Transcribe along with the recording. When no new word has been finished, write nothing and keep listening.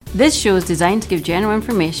This show is designed to give general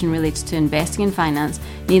information related to investing and finance.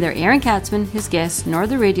 Neither Aaron Katzman, his guests, nor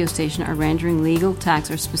the radio station are rendering legal,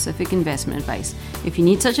 tax, or specific investment advice. If you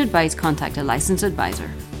need such advice, contact a licensed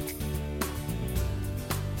advisor.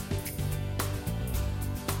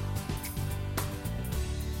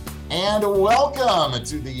 And welcome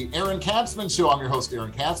to the Aaron Katzman Show. I'm your host,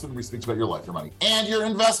 Aaron Katzman. We speak about your life, your money, and your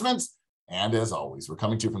investments. And as always, we're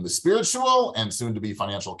coming to you from the spiritual and soon-to-be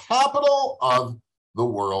financial capital of the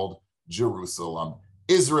world, Jerusalem,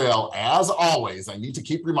 Israel. As always, I need to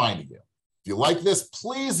keep reminding you, if you like this,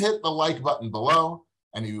 please hit the like button below.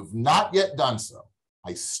 And if you've not yet done so,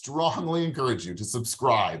 I strongly encourage you to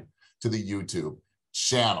subscribe to the YouTube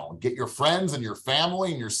channel. Get your friends and your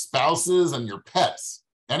family and your spouses and your pets.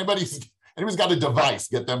 Anybody's got a device,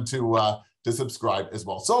 get them to subscribe as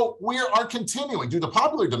well. So we are continuing due to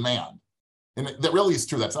popular demand, and that really is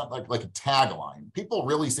true. That's not like a tagline. People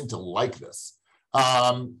really seem to like this.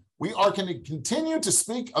 We are going to continue to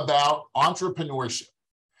speak about entrepreneurship.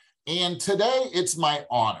 And today it's my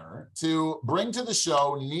honor to bring to the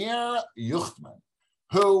show Nir Yuchtman,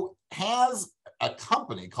 who has a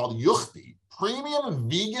company called Yuchti, Premium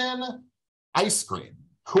Vegan Ice Cream.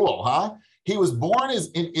 Cool, huh? He was born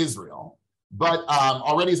in Israel, but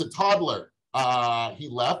already as a toddler, he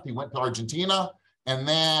left. He went to Argentina, and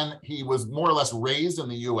then he was more or less raised in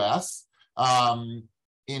the U.S.,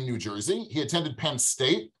 in New Jersey. He attended Penn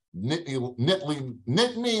State, Nittany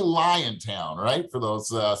Liontown, right, for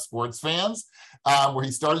those sports fans, where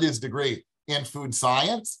he started his degree in food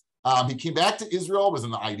science. He came back to Israel, was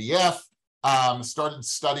in the IDF, started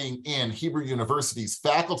studying in Hebrew University's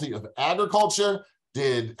Faculty of Agriculture,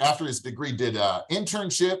 after his degree, did an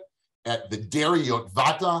internship at the Dairy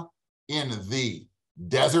Yotvata in the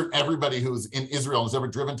desert. Everybody who's in Israel has ever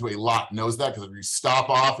driven to a lot knows that, because if you stop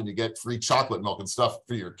off and you get free chocolate milk and stuff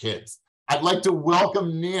for your kids. I'd like to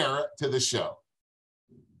welcome Nir to the show.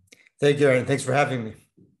 Thank you, Aaron. Thanks for having me.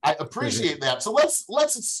 I appreciate that. So let's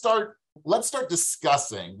start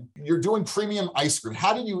discussing. You're doing premium ice cream.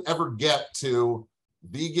 How did you ever get to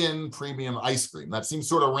vegan premium ice cream? That seems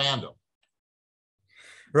sort of random.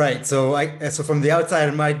 Right. So from the outside,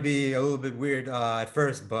 it might be a little bit weird at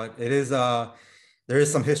first, but it is. There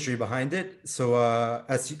is some history behind it. So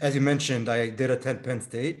as you mentioned, I did attend Penn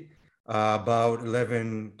State about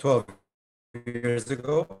 11, 12 years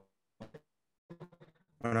ago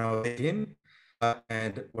when I was 18.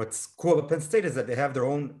 And what's cool about Penn State is that they have their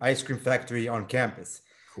own ice cream factory on campus.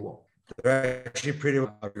 Cool. They're actually pretty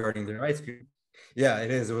well regarding their ice cream. Yeah,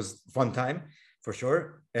 it is. It was a fun time for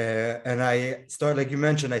sure. And I started, like you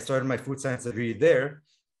mentioned, I started my food science degree there.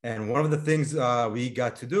 And one of the things we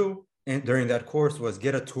got to do during that course was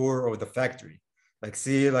get a tour of the factory, like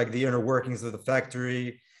see like the inner workings of the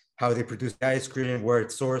factory, how they produce ice cream, where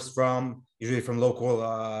it's sourced from, usually from local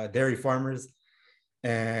dairy farmers.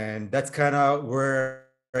 And that's kind of where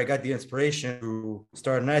I got the inspiration to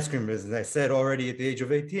start an ice cream business. I said already at the age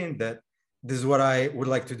of 18 that this is what I would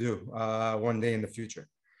like to do one day in the future.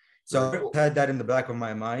 So I had that in the back of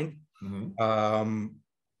my mind. Mm-hmm.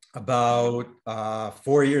 About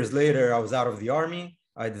 4 years later, I was out of the Army.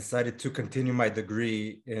 I decided to continue my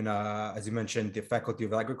degree in, as you mentioned, the Faculty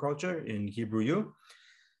of Agriculture in Hebrew U.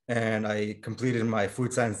 And I completed my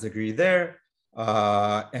food science degree there.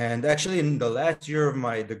 And actually, in the last year of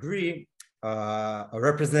my degree, a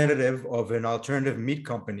representative of an alternative meat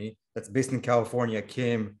company that's based in California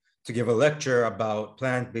came to give a lecture about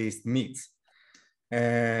plant-based meats.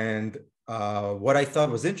 And what I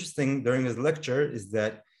thought was interesting during his lecture is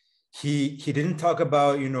that he didn't talk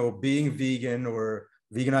about, being vegan or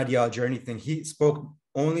vegan ideology or anything. He spoke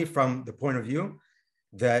only from the point of view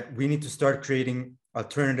that we need to start creating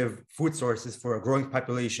alternative food sources for a growing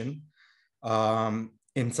population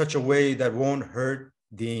in such a way that won't hurt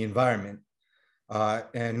the environment.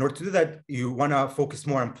 And in order to do that, you want to focus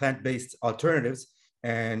more on plant-based alternatives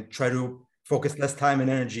and try to focus less time and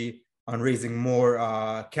energy on raising more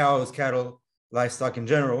cows, cattle, livestock in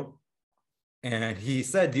general. And he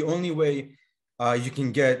said the only way you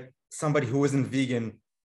can get somebody who isn't vegan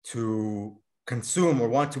to consume or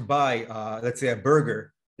want to buy, let's say, a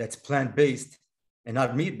burger that's plant-based and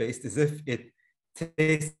not meat-based is if it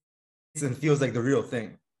tastes and feels like the real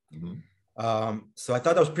thing. Mm-hmm. So I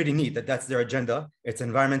thought that was pretty neat, that's their agenda. It's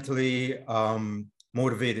environmentally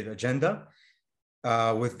motivated agenda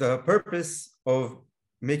with the purpose of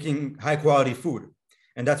making high quality food.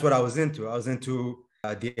 And that's what I was into. I was into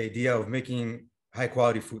the idea of making high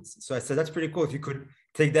quality foods. So I said, that's pretty cool. If you could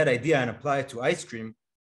take that idea and apply it to ice cream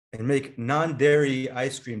and make non-dairy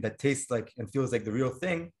ice cream that tastes like and feels like the real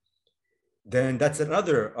thing, then that's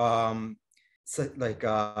another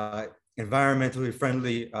environmentally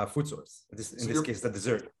friendly food source. In this case, the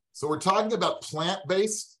dessert. So we're talking about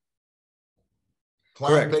plant-based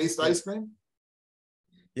Correct. ice cream?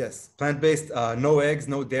 Yes, plant-based, no eggs,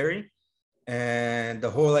 no dairy. And the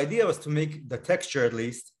whole idea was to make the texture, at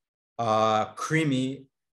least, creamy,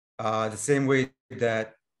 the same way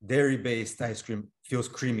that dairy-based ice cream feels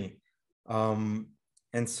creamy.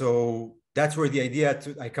 And so that's where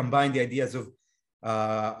I combined the ideas of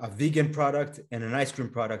a vegan product and an ice cream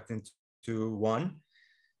product into one.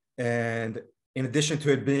 And in addition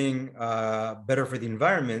to it being better for the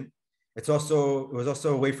environment, it was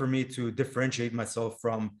also a way for me to differentiate myself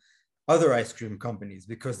from other ice cream companies,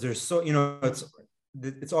 because there's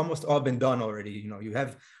it's almost all been done already. You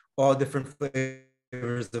have all different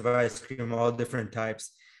flavors of ice cream, all different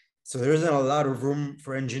types. So there isn't a lot of room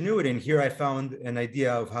for ingenuity. And here I found an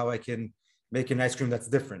idea of how I can make an ice cream that's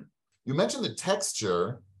different. You mentioned the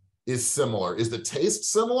texture is similar. Is the taste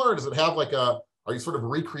similar? Or does it have are you sort of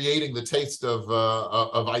recreating the taste of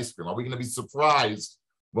ice cream? Are we going to be surprised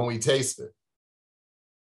when we taste it?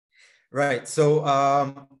 Right. So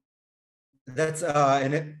that's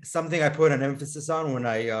something I put an emphasis on when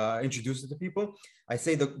I introduce it to people. I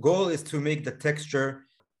say the goal is to make the texture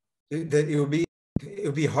that it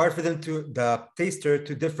would be hard for the taster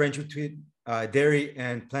to differentiate between dairy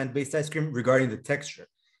and plant-based ice cream regarding the texture.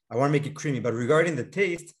 I want to make it creamy, but regarding the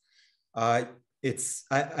taste, I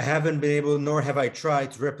haven't been able, nor have I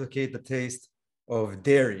tried to replicate the taste of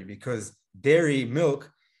dairy, because dairy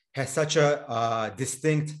milk has such a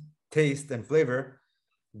distinct taste and flavor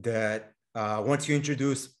that once you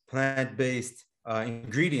introduce plant-based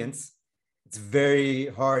ingredients, it's very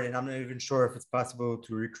hard, and I'm not even sure if it's possible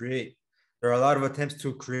to recreate. There are a lot of attempts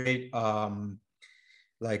to create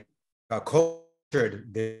like a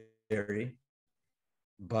cultured dairy,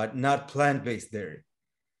 but not plant-based dairy.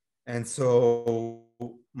 And so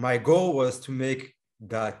my goal was to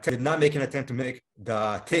did not make an attempt to make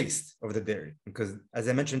the taste of the dairy, because as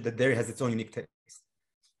I mentioned, the dairy has its own unique taste.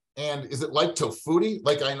 And is it like tofutti?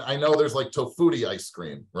 Like I know there's like tofutti ice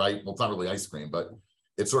cream, right? Well, it's not really ice cream, but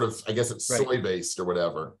it's sort of, I guess it's soy-based or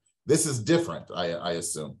whatever. This is different, I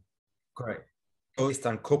assume. Correct. Based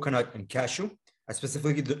on coconut and cashew. I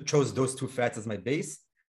specifically chose those two fats as my base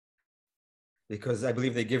because I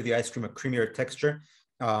believe they give the ice cream a creamier texture.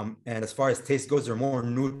 And as far as taste goes, they're more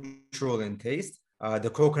neutral in taste. The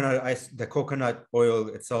coconut oil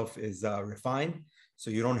itself is refined,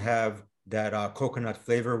 so you don't have that coconut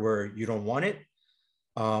flavor where you don't want it.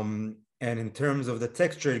 And in terms of the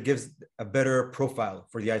texture, it gives a better profile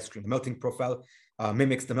for the ice cream. The melting profile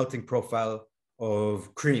mimics the melting profile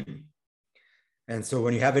of cream. And so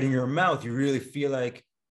when you have it in your mouth, you really feel like,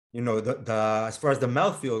 as far as the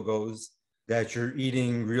mouthfeel goes, that you're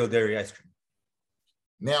eating real dairy ice cream.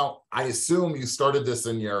 Now, I assume you started this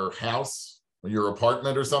in your house or your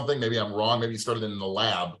apartment or something. Maybe I'm wrong. Maybe you started in the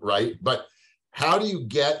lab, right? But how do you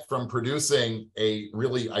get from producing a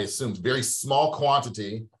really, I assume, very small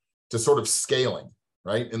quantity to sort of scaling,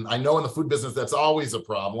 right? And I know in the food business, that's always a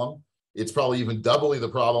problem. It's probably even doubly the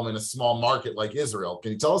problem in a small market like Israel.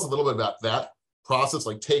 Can you tell us a little bit about that process,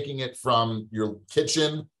 like taking it from your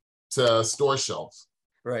kitchen to store shelves?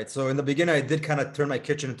 Right. So in the beginning, I did kind of turn my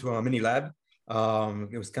kitchen into a mini lab.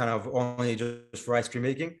 It was kind of only just for ice cream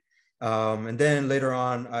making. And then later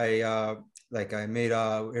on, I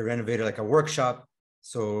renovated like a workshop.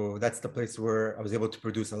 So that's the place where I was able to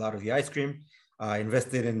produce a lot of the ice cream. I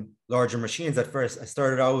invested in larger machines. At first, I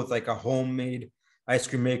started out with like a homemade ice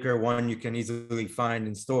cream maker, one you can easily find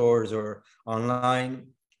in stores or online.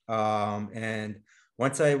 And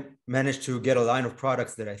once I managed to get a line of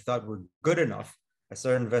products that I thought were good enough, I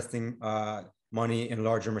started investing money in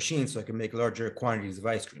larger machines so I could make larger quantities of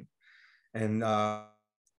ice cream. And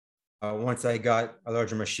once I got a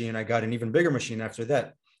larger machine, I got an even bigger machine after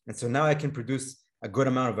that. And so now I can produce a good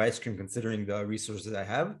amount of ice cream considering the resources I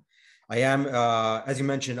have. I am, as you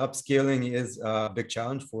mentioned, upscaling is a big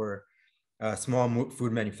challenge for small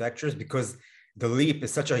food manufacturers because the leap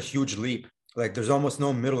is such a huge leap. Like there's almost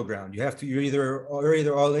no middle ground. You're either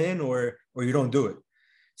all in or you don't do it.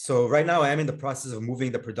 So right now I am in the process of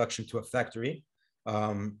moving the production to a factory.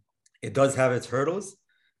 It does have its hurdles,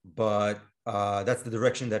 but that's the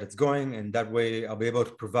direction that it's going. And that way I'll be able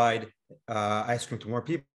to provide ice cream to more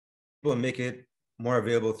people and make it more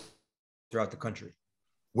available throughout the country.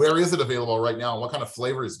 Where is it available right now? And what kind of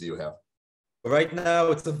flavors do you have? Right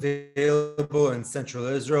now it's available in central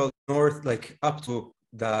Israel, north, like up to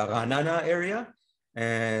the Ra'anana area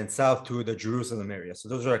and south to the Jerusalem area. So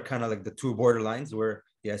those are kind of like the two borderlines where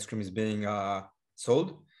the ice cream is being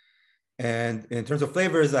sold. And in terms of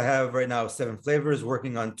flavors, I have right now 7 flavors,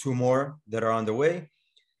 working on 2 more that are on the way.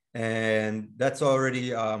 And that's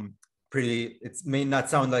already pretty, it may not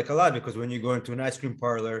sound like a lot because when you go into an ice cream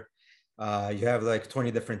parlor, you have like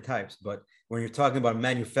 20 different types. But when you're talking about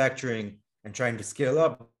manufacturing and trying to scale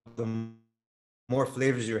up, the more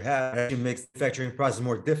flavors you have, it actually makes the manufacturing process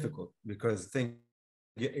more difficult because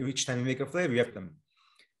each time you make a flavor, you have them.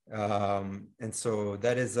 And so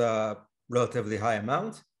that is a relatively high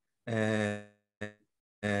amount, and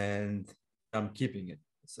I'm keeping it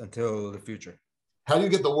until the future. How do you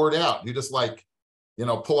get the word out? You just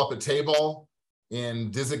pull up a table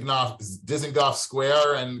in Dizengoff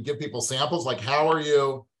Square and give people samples? Like, how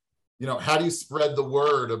do you spread the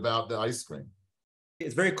word about the ice cream?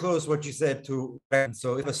 It's very close what you said to.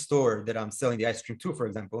 So if a store that I'm selling the ice cream to, for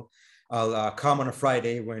example, I'll come on a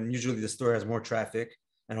Friday when usually the store has more traffic,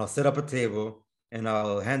 and I'll set up a table and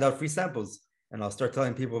I'll hand out free samples and I'll start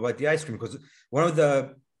telling people about the ice cream. Because one of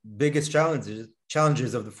the biggest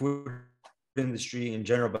challenges of the food industry in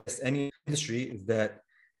general, but any industry, is that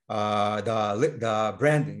the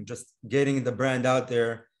branding, just getting the brand out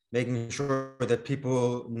there, making sure that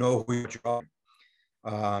people know who you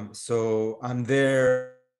are. So I'm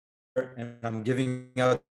there and I'm giving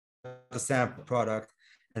out the sample product.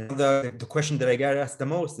 And the question that I get asked the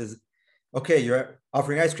most is, okay, you're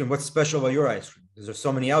offering ice cream. What's special about your ice cream? Because there's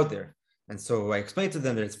so many out there. And so I explain to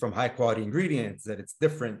them that it's from high quality ingredients, that it's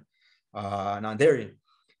different, non-dairy.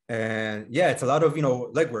 And yeah, it's a lot of,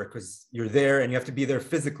 legwork because you're there and you have to be there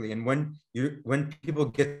physically. And when people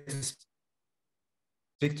get to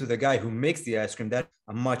speak to the guy who makes the ice cream, that's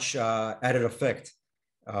a much added effect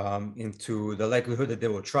into the likelihood that they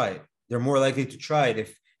will try it. They're more likely to try it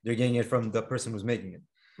if they're getting it from the person who's making it.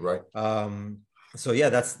 Right. So yeah,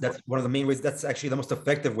 that's one of the main ways. That's actually the most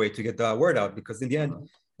effective way to get the word out, because in the end,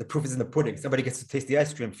 the proof is in the pudding. Somebody gets to taste the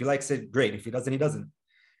ice cream. If he likes it, great. If he doesn't, he doesn't.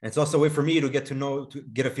 And it's also a way for me to get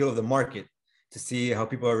a feel of the market, to see how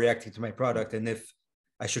people are reacting to my product, and if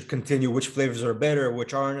I should continue, which flavors are better,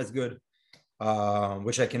 which aren't as good,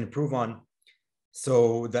 which I can improve on.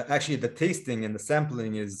 So the tasting and the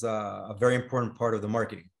sampling is a very important part of the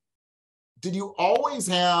marketing. Did you always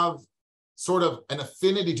have sort of an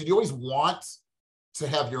affinity? Did you always want to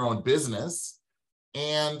have your own business?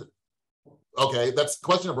 And okay, that's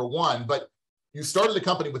question number one, but you started a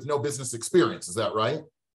company with no business experience. Is that right?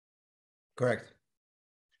 Correct.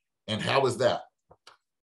 And how was that?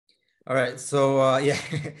 All right. So yeah.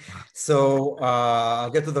 So I'll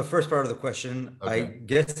get to the first part of the question. Okay. I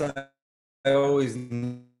guess I always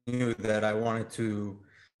knew that I wanted to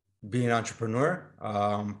be an entrepreneur.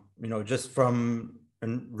 Just from a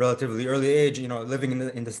relatively early age, living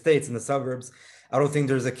in the States, in the suburbs, I don't think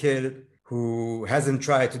there's a kid who hasn't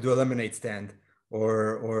tried to do a lemonade stand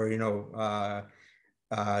or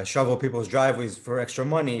shovel people's driveways for extra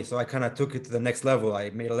money. So I kind of took it to the next level. I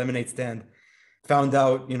made a lemonade stand, found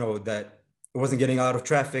out, that it wasn't getting a lot of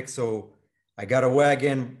traffic. So I got a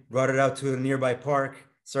wagon, brought it out to a nearby park,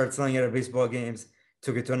 started selling it at baseball games,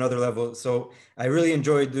 took it to another level. So I really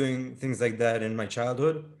enjoyed doing things like that in my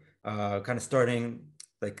childhood, kind of starting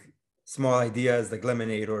like small ideas like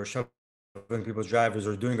lemonade or shoveling people's drivers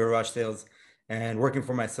or doing garage sales and working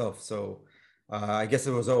for myself. So I guess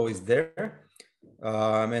it was always there.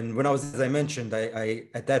 And when as I mentioned, I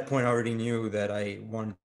at that point already knew that I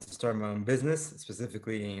wanted to start my own business,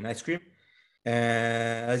 specifically in ice cream.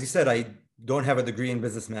 And as you said, I don't have a degree in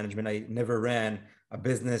business management. I never ran a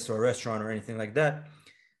business or a restaurant or anything like that.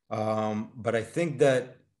 But I think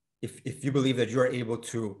that if you believe that you're able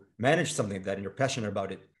to manage something like that and you're passionate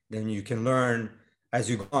about it, then you can learn as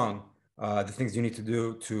you go along the things you need to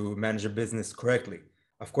do to manage a business correctly.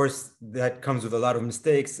 Of course, that comes with a lot of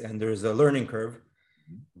mistakes and there's a learning curve,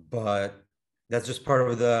 but that's just part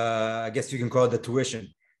of I guess you can call it the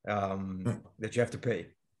tuition that you have to pay.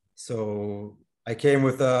 So I came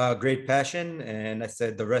with a great passion and I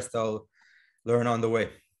said the rest I'll learn on the way.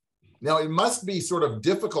 Now, it must be sort of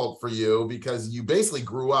difficult for you because you basically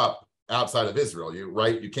grew up outside of Israel,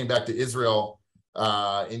 right? You came back to Israel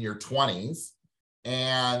in your 20s,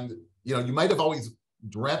 and you might have always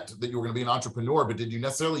dreamt that you were going to be an entrepreneur, but did you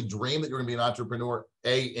necessarily dream that you were going to be an entrepreneur,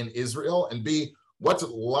 A, in Israel, and B, what's it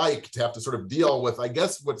like to have to sort of deal with, I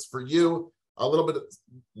guess, what's for you a little bit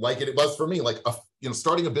like it was for me, like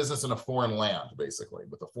starting a business in a foreign land, basically,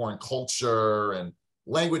 with a foreign culture and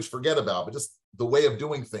language, forget about, but just the way of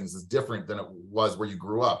doing things is different than it was where you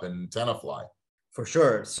grew up in Tenafly. For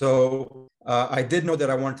sure. So I did know that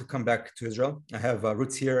I wanted to come back to Israel. I have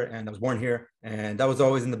roots here and I was born here. And that was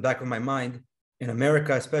always in the back of my mind. In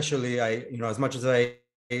America, especially, as much as I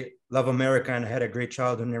love America and I had a great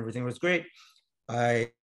childhood and everything was great,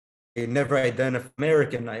 I never identified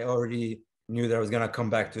American. I already knew that I was going to come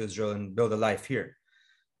back to Israel and build a life here.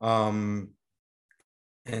 And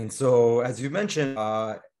so, as you mentioned,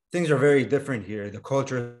 things are very different here. The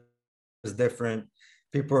culture is different.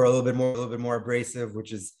 People are a little bit more abrasive,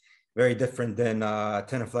 which is very different than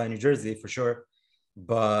Tenafly, New Jersey, for sure.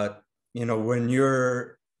 But when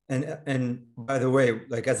you're and by the way,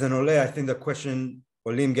 like as an Ole, I think the question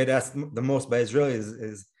Olim get asked the most by Israelis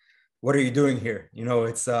is what are you doing here?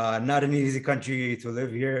 It's not an easy country to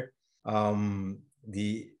live here.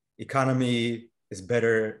 The economy is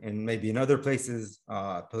better in maybe in other places.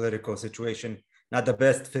 Political situation, not the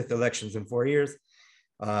best, fifth elections in 4 years.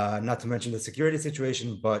 Not to mention the security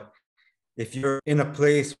situation. But if you're in a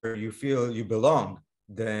place where you feel you belong,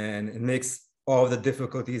 then it makes all the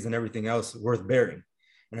difficulties and everything else worth bearing.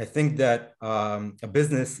 And I think that a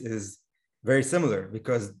business is very similar,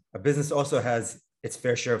 because a business also has its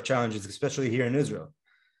fair share of challenges, especially here in Israel.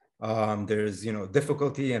 There's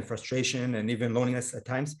difficulty and frustration and even loneliness at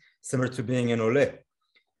times, similar to being an Ole.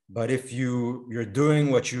 But if you're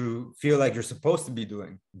doing what you feel like you're supposed to be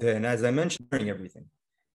doing, then as I mentioned, doing everything.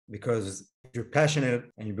 Because if you're passionate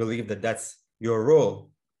and you believe that that's your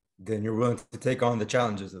role, then you're willing to take on the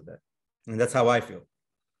challenges of that. And that's how I feel.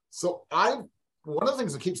 So one of the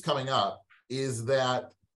things that keeps coming up is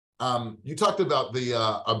that you talked about the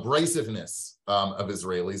abrasiveness of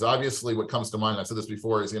Israelis. Obviously, what comes to mind, I've said this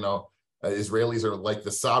before, is, Israelis are like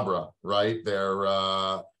the Sabra, right? They're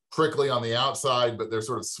prickly on the outside, but they're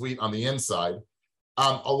sort of sweet on the inside.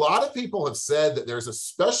 A lot of people have said that there's a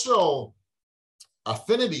special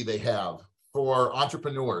affinity they have for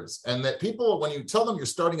entrepreneurs, and that people, when you tell them you're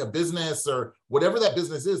starting a business or whatever that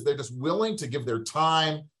business is, they're just willing to give their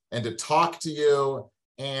time and to talk to you,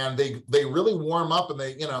 and they really warm up, and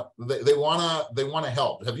they want to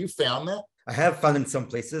help. Have you found that? I have found in some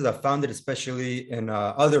places. I've found it especially in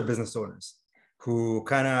other business owners who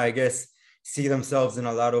kind of, I guess, see themselves in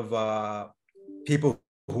a lot of people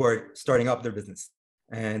who are starting up their business,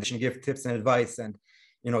 and they can give tips and advice, and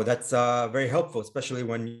that's very helpful, especially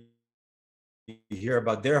when you hear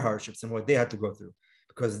about their hardships and what they had to go through,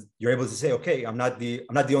 because you're able to say, okay, I'm not the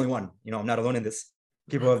only one. I'm not alone in this.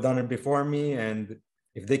 People have done it before me, and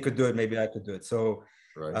if they could do it, maybe I could do it. So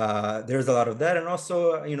right. There's a lot of that, and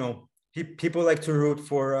also people like to root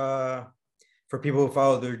for people who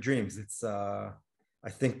follow their dreams. It's I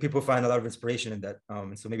think people find a lot of inspiration in that,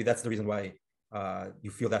 and so maybe that's the reason why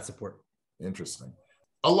you feel that support. Interesting.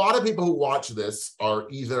 A lot of people who watch this are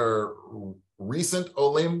either recent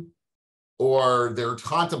Olim or they're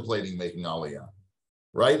contemplating making Aliyah,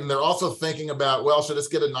 right? And they're also thinking about, well, should I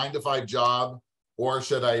just get a 9-to-5 job, or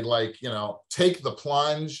should I take the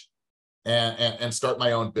plunge and start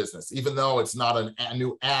my own business, even though it's not a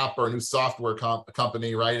new app or a new software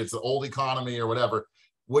company, right? It's the old economy or whatever.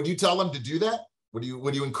 Would you tell them to do that? Would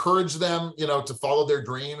you encourage them, to follow their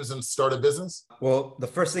dreams and start a business? Well, the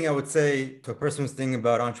first thing I would say to a person who's thinking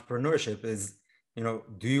about entrepreneurship is,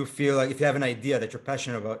 do you feel like, if you have an idea that you're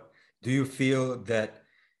passionate about, do you feel that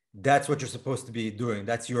that's what you're supposed to be doing?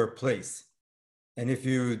 That's your place. And if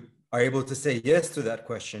you are able to say yes to that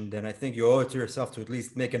question, then I think you owe it to yourself to at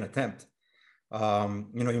least make an attempt.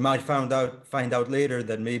 You might find out later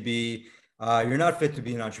that maybe you're not fit to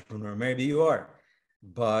be an entrepreneur. Maybe you are.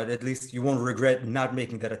 But at least you won't regret not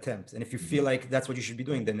making that attempt. And if you feel like that's what you should be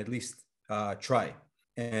doing, then at least try.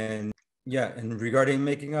 And regarding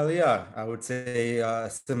making Aliyah, I would say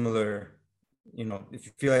similar, if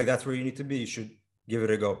you feel like that's where you need to be, you should give it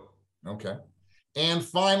a go. Okay. And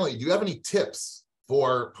finally, do you have any tips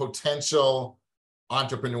for potential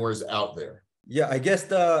entrepreneurs out there? Yeah, I guess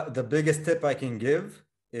the biggest tip I can give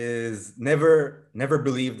is never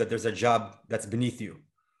believe that there's a job that's beneath you.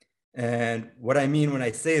 And what I mean when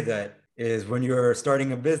I say that is, when you're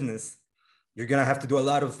starting a business, you're going to have to do a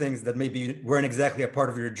lot of things that maybe weren't exactly a part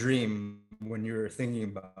of your dream when you're thinking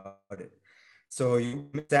about it. So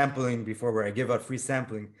sampling before, where I give out free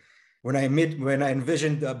sampling. When I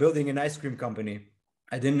envisioned building an ice cream company,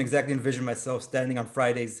 I didn't exactly envision myself standing on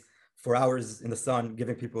Fridays for hours in the sun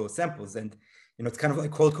giving people samples. And, it's kind of like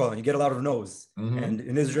cold calling. You get a lot of no's. Mm-hmm. And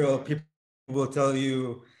in Israel, people will tell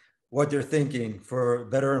you what they're thinking, for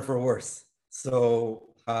better and for worse.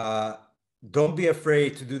 So don't be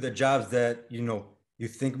afraid to do the jobs that you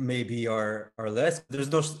think maybe are less.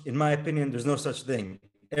 In my opinion, there's no such thing.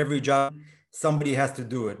 Every job, somebody has to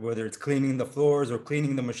do it, whether it's cleaning the floors or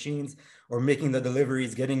cleaning the machines or making the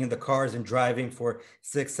deliveries, getting in the cars and driving for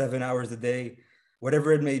 6-7 hours a day,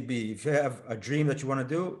 whatever it may be. If you have a dream that you want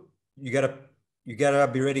to do, you gotta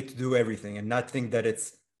be ready to do everything and not think that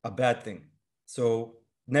it's a bad thing. So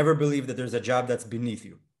never believe that there's a job that's beneath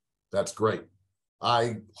you. That's great.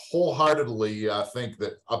 I wholeheartedly think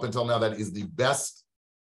that up until now, that is the best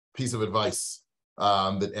piece of advice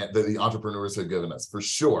that the entrepreneurs have given us, for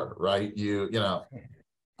sure, right? You know,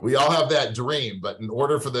 we all have that dream, but in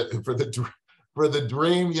order for the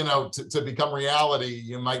dream, you know, to become reality,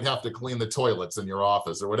 you might have to clean the toilets in your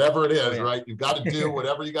office or whatever it is, right? You've got to do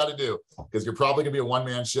whatever you got to do, because you're probably gonna be a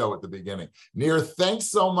one-man show at the beginning. Nir, thanks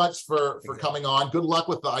so much for coming on. Good luck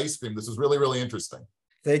with the ice cream. This was really, really interesting.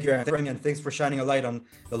 Thank you, Aaron, and thanks for shining a light on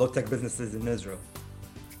the low-tech businesses in Israel.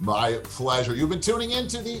 My pleasure. You've been tuning in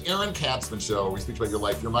to the Aaron Katzman Show, where we speak about your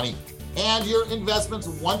life, your money, and your investments.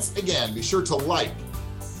 Once again, be sure to like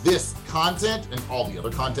this content and all the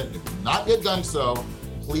other content. If you've not yet done so,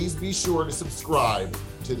 please be sure to subscribe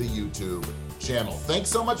to the YouTube channel. Thanks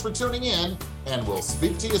so much for tuning in, and we'll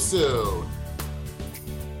speak to you soon.